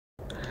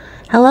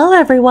Hello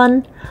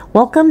everyone!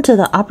 Welcome to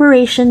the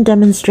operation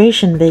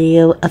demonstration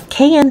video of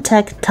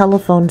KNTECH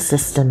telephone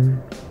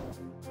system.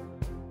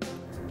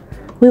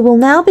 We will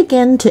now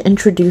begin to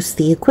introduce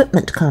the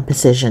equipment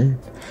composition: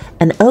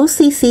 an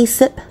OCC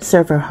SIP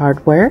server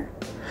hardware,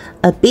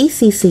 a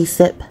BCC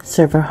SIP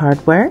server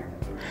hardware,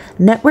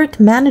 network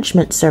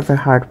management server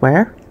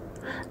hardware,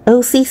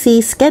 OCC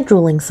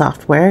scheduling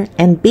software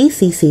and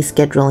BCC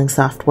scheduling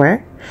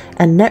software,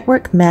 and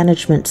network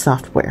management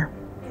software.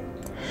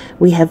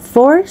 We have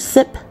 4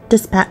 SIP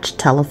dispatch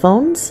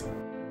telephones,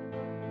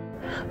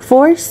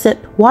 4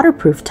 SIP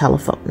waterproof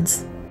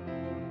telephones.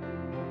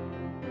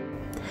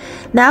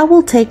 Now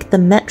we'll take the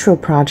Metro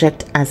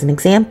project as an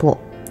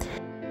example.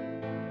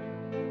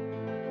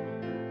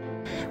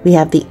 We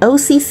have the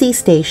OCC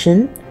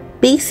station,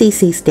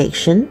 BCC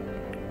station,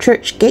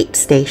 Church Gate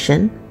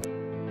station,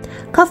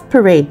 Cuff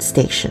Parade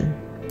station.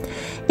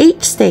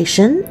 Each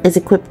station is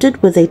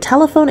equipped with a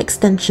telephone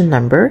extension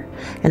number,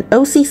 an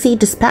OCC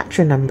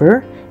dispatcher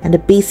number, and a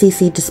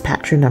BCC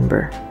dispatcher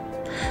number.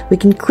 We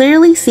can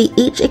clearly see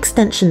each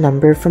extension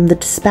number from the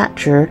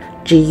dispatcher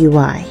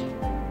GUI.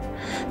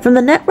 From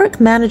the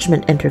network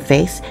management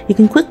interface, you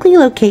can quickly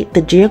locate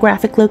the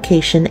geographic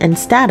location and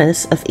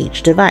status of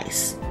each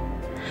device.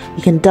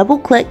 You can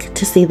double-click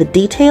to see the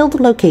detailed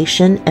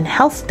location and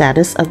health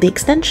status of the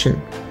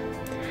extension.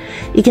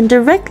 You can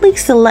directly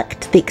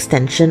select the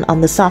extension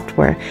on the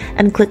software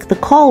and click the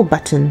call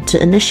button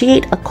to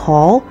initiate a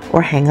call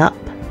or hang up.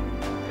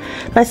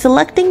 By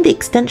selecting the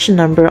extension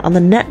number on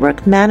the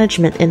network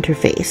management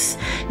interface,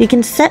 you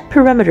can set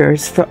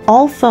parameters for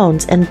all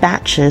phones and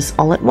batches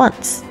all at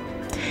once.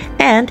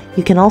 And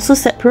you can also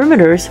set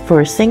parameters for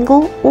a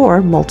single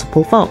or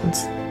multiple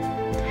phones.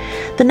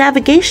 The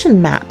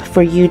navigation map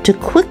for you to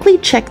quickly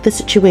check the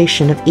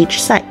situation of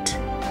each site.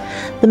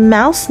 The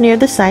mouse near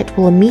the site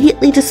will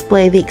immediately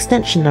display the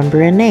extension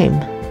number and name.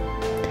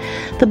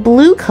 The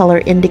blue color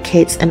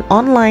indicates an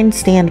online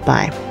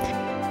standby.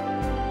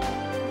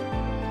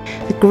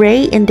 The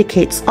gray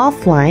indicates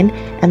offline,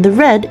 and the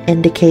red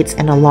indicates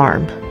an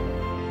alarm.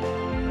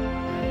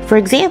 For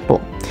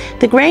example,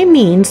 the gray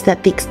means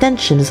that the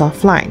extension is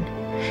offline.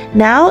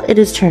 Now it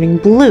is turning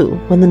blue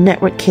when the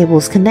network cable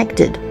is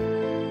connected,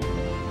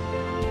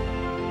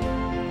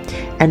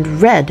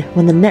 and red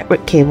when the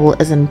network cable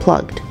is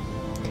unplugged.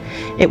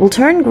 It will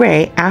turn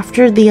gray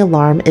after the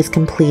alarm is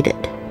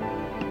completed.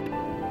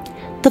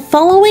 The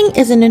following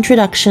is an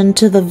introduction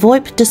to the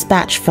VoIP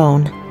dispatch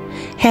phone: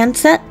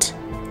 handset,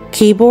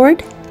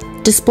 keyboard,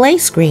 display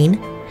screen,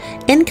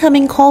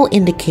 incoming call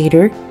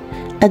indicator,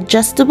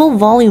 adjustable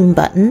volume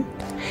button,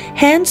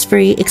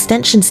 hands-free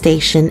extension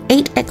station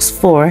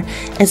 8x4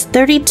 as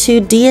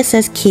 32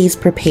 DSS keys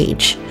per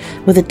page,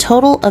 with a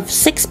total of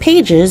 6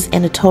 pages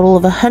and a total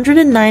of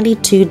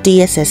 192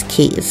 DSS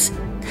keys.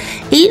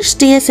 Each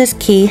DSS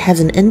key has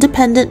an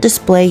independent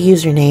display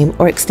username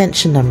or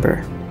extension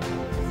number.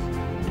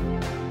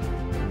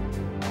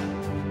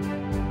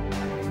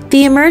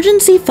 The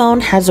emergency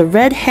phone has a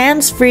red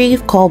hands-free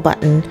call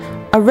button,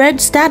 a red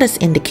status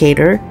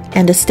indicator,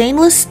 and a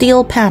stainless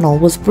steel panel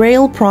with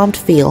braille prompt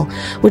feel,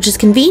 which is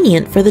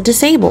convenient for the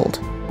disabled.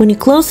 When you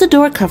close the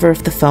door cover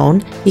of the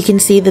phone, you can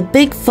see the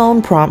big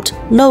phone prompt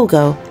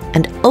logo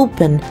and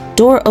open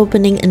door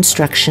opening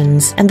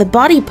instructions, and the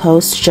body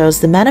post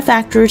shows the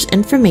manufacturer's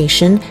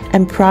information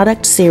and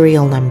product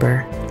serial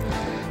number.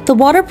 The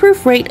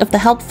waterproof rate of the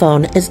help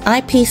phone is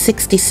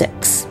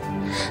IP66.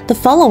 The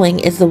following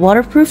is the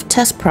waterproof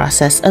test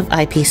process of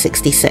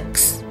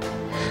IP66.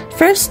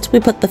 First, we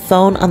put the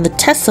phone on the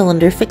test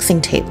cylinder fixing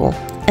table,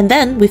 and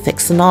then we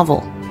fix the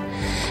nozzle.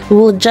 We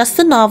will adjust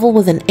the nozzle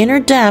with an inner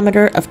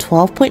diameter of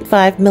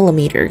 12.5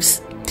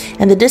 millimeters,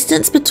 and the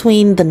distance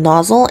between the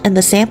nozzle and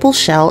the sample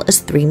shell is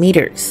 3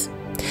 meters.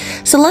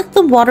 Select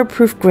the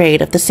waterproof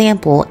grade of the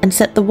sample and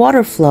set the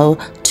water flow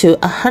to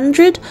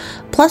 100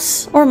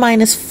 plus or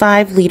minus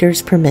 5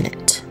 liters per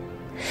minute.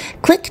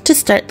 Click to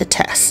start the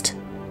test.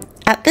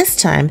 At this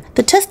time,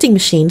 the testing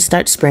machine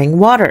starts spraying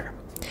water.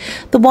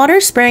 The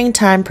water spraying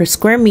time per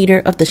square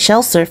meter of the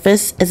shell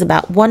surface is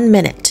about 1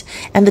 minute,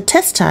 and the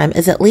test time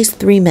is at least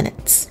 3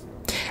 minutes.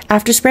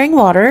 After spraying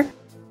water,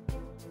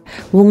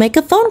 we'll make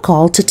a phone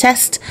call to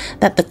test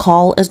that the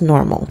call is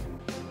normal.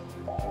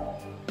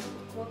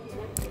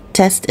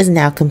 Test is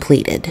now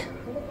completed.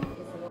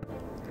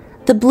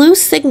 The blue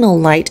signal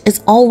light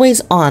is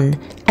always on,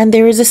 and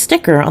there is a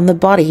sticker on the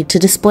body to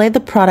display the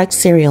product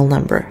serial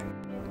number.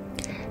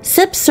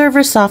 SIP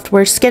server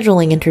software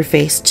scheduling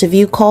interface to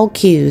view call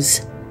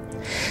queues.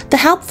 The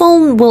help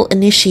phone will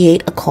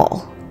initiate a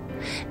call.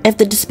 If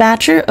the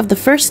dispatcher of the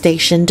first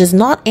station does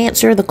not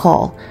answer the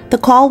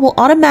call will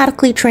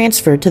automatically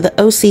transfer to the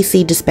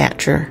OCC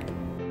dispatcher.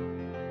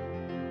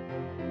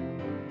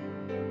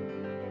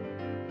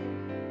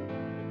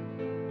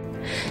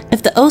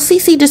 If the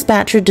OCC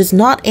dispatcher does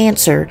not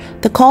answer,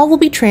 the call will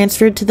be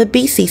transferred to the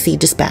BCC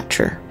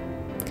dispatcher.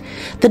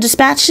 The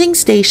dispatching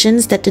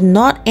stations that did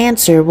not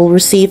answer will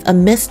receive a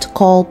missed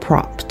call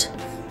prompt.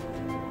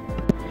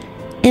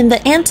 In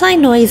the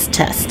anti-noise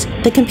test,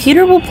 The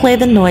computer will play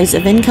the noise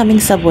of incoming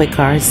subway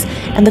cars,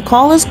 and the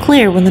call is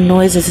clear when the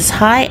noise is as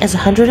high as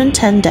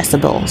 110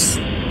 decibels.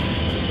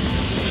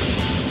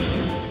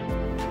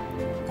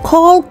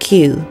 Call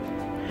queue.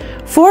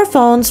 4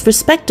 phones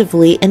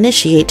respectively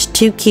initiate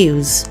 2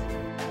 queues.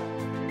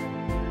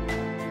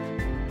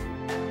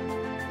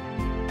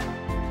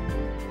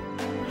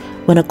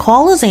 When a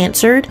call is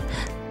answered,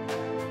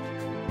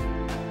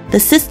 the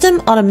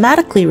system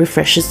automatically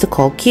refreshes the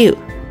call queue.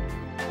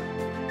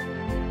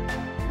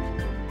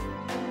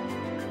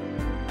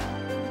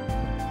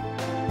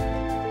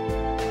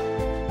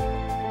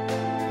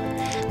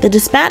 The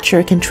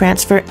dispatcher can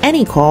transfer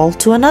any call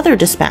to another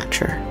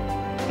dispatcher.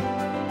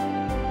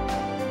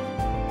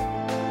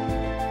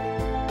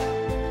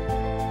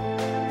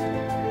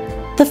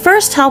 The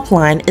first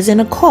helpline is in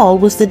a call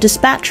with the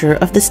dispatcher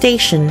of the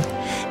station,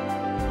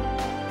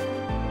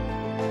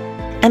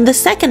 and the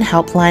second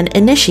helpline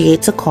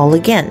initiates a call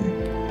again.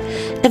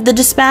 If the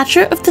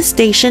dispatcher of the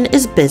station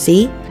is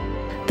busy,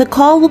 the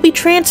call will be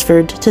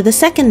transferred to the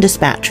second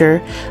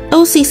dispatcher,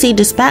 OCC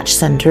Dispatch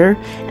Center,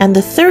 and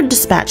the third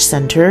dispatch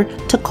center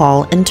to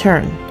call in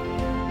turn.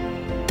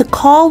 The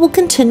call will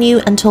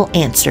continue until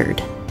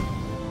answered.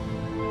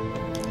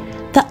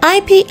 The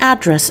IP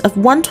address of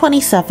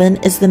 127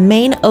 is the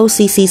main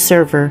OCC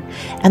server,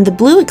 and the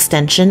blue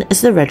extension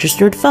is the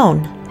registered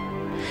phone.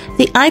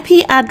 The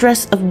IP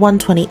address of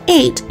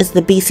 128 is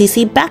the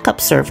BCC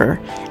backup server,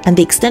 and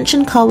the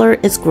extension color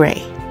is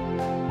gray.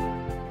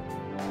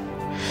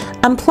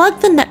 Unplug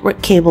the network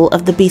cable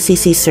of the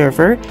BCC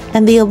server,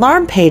 and the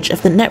alarm page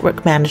of the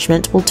network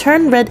management will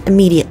turn red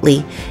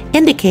immediately,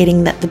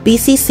 indicating that the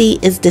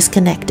BCC is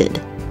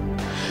disconnected.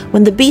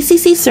 When the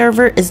BCC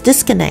server is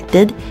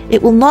disconnected,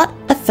 it will not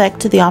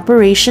affect the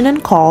operation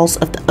and calls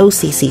of the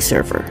OCC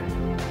server.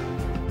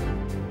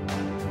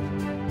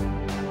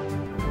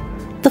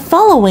 The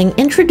following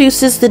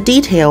introduces the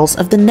details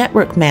of the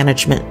network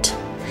management.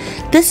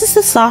 This is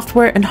the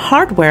software and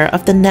hardware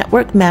of the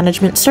network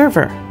management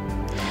server.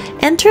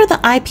 Enter the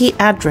IP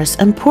address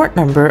and port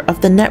number of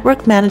the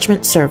network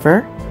management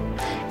server,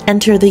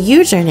 enter the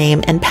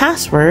username and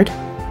password,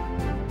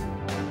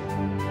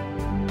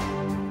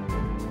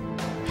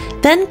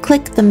 then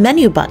click the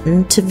menu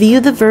button to view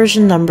the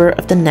version number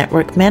of the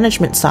network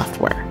management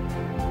software.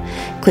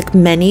 Click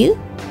Menu,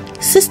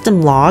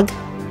 System Log,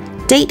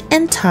 Date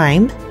and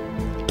Time,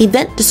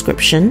 Event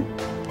Description,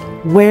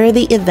 where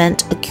the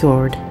event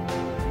occurred.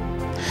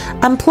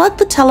 Unplug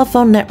the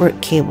telephone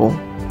network cable.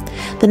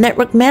 The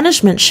network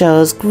management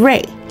shows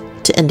gray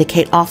to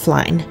indicate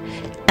offline,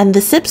 and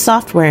the SIP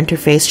software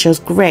interface shows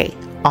gray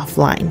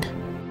offline.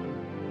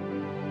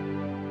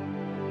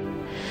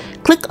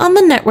 Click on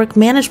the network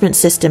management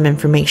system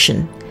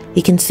information.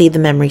 You can see the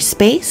memory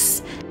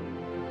space,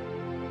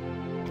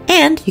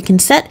 and you can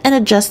set and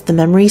adjust the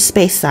memory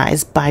space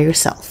size by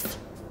yourself.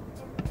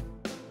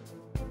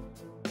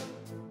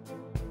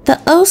 The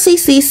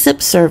OCC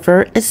SIP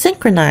server is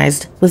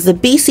synchronized with the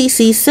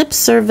BCC SIP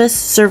service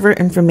server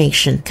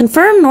information.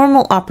 Confirm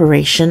normal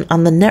operation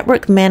on the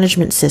network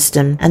management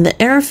system and the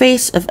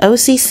interface of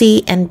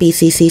OCC and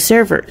BCC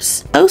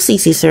servers.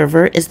 OCC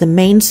server is the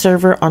main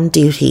server on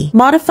duty.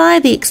 Modify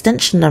the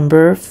extension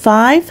number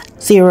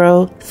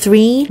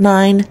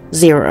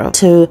 50390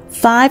 to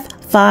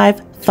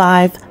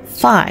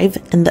 5555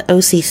 in the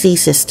OCC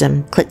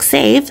system. Click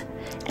Save,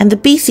 and the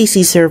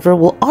BCC server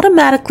will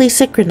automatically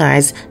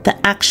synchronize the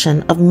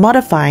action of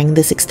modifying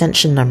this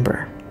extension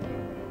number.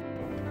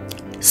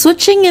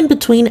 Switching in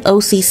between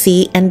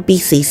OCC and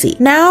BCC.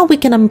 Now we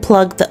can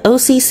unplug the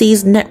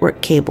OCC's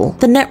network cable.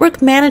 The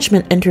network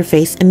management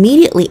interface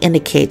immediately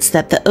indicates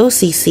that the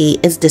OCC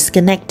is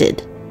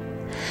disconnected.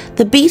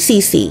 The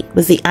BCC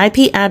with the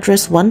IP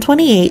address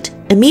 128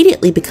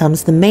 immediately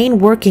becomes the main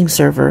working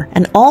server,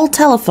 and all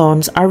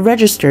telephones are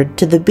registered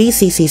to the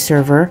BCC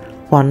server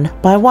one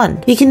by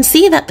one. You can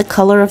see that the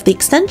color of the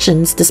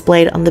extensions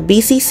displayed on the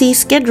BCC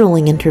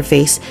scheduling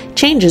interface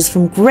changes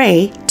from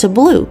gray to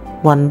blue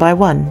one by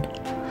one.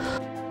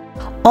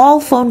 All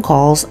phone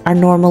calls are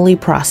normally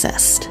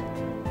processed.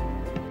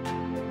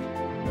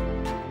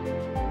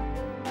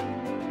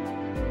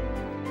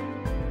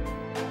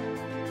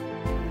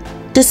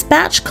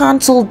 Dispatch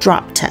console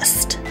drop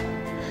test.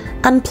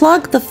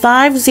 Unplug the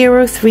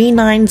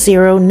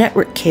 50390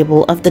 network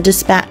cable of the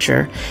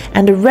dispatcher,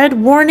 and a red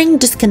warning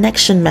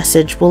disconnection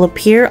message will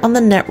appear on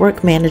the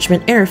network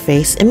management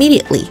interface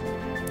immediately.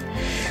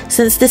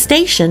 Since the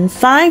station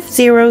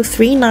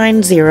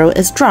 50390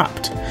 is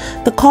dropped,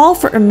 the call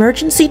for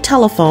emergency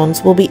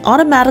telephones will be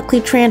automatically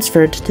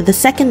transferred to the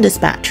second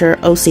dispatcher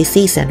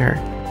OCC center.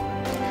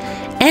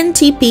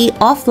 NTP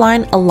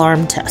offline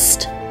alarm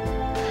test.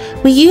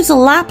 We use a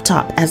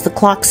laptop as the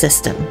clock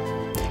system.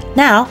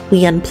 Now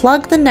we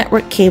unplug the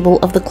network cable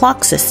of the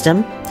clock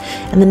system,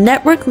 and the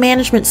network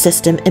management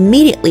system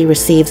immediately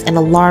receives an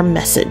alarm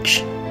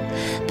message.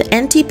 The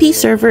NTP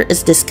server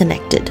is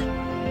disconnected.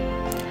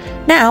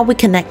 Now we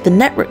connect the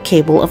network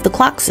cable of the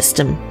clock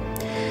system.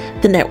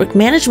 The network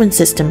management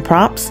system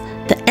prompts,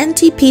 "The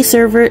NTP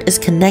server is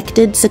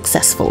connected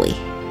successfully."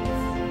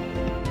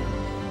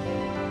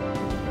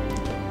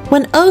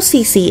 When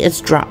OCC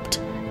is dropped,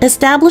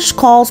 established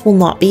calls will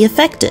not be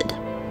affected.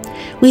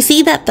 We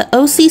see that the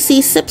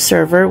OCC SIP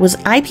server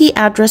with IP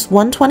address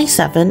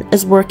 127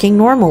 is working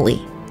normally.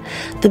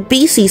 The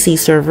BCC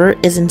server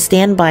is in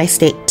standby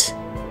state.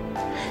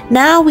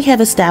 Now we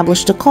have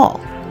established a call.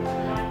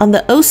 On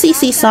the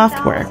OCC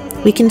software,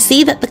 we can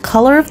see that the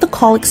color of the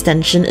call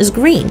extension is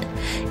green,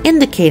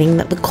 indicating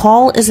that the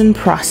call is in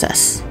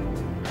process.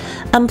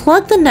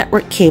 Unplug the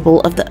network cable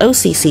of the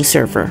OCC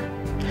server.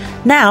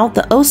 Now,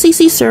 the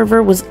OCC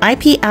server with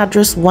IP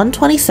address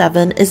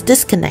 127 is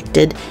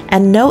disconnected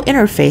and no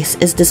interface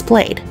is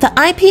displayed. The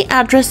IP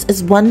address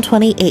is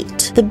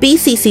 128. The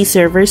BCC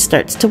server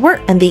starts to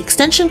work and the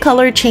extension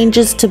color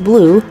changes to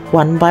blue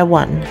one by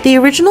one. The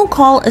original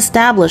call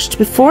established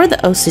before the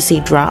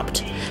OCC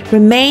dropped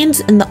remains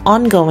in the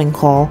ongoing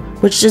call,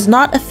 which does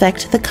not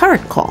affect the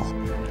current call.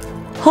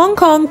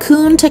 HongKong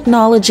Koon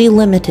Technology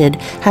Ltd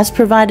has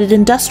provided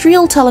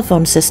industrial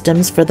telephone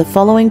systems for the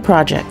following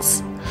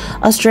projects: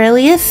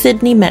 Australia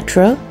Sydney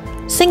Metro,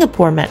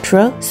 Singapore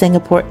Metro,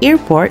 Singapore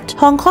Airport,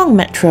 Hong Kong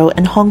Metro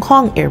and Hong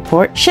Kong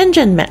Airport,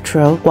 Shenzhen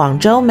Metro,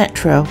 Guangzhou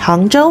Metro,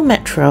 Hangzhou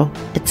Metro,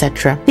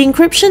 etc. The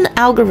encryption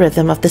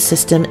algorithm of the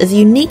system is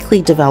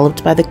uniquely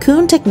developed by the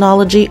Koon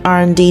Technology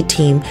R&D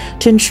team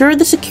to ensure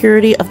the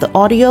security of the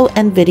audio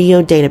and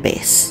video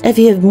database. If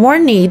you have more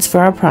needs for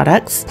our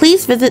products,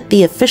 please visit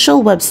the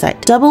official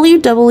website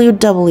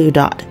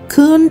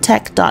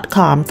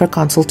www.KNTECH.com for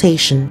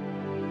consultation.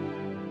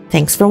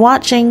 Thanks for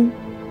watching.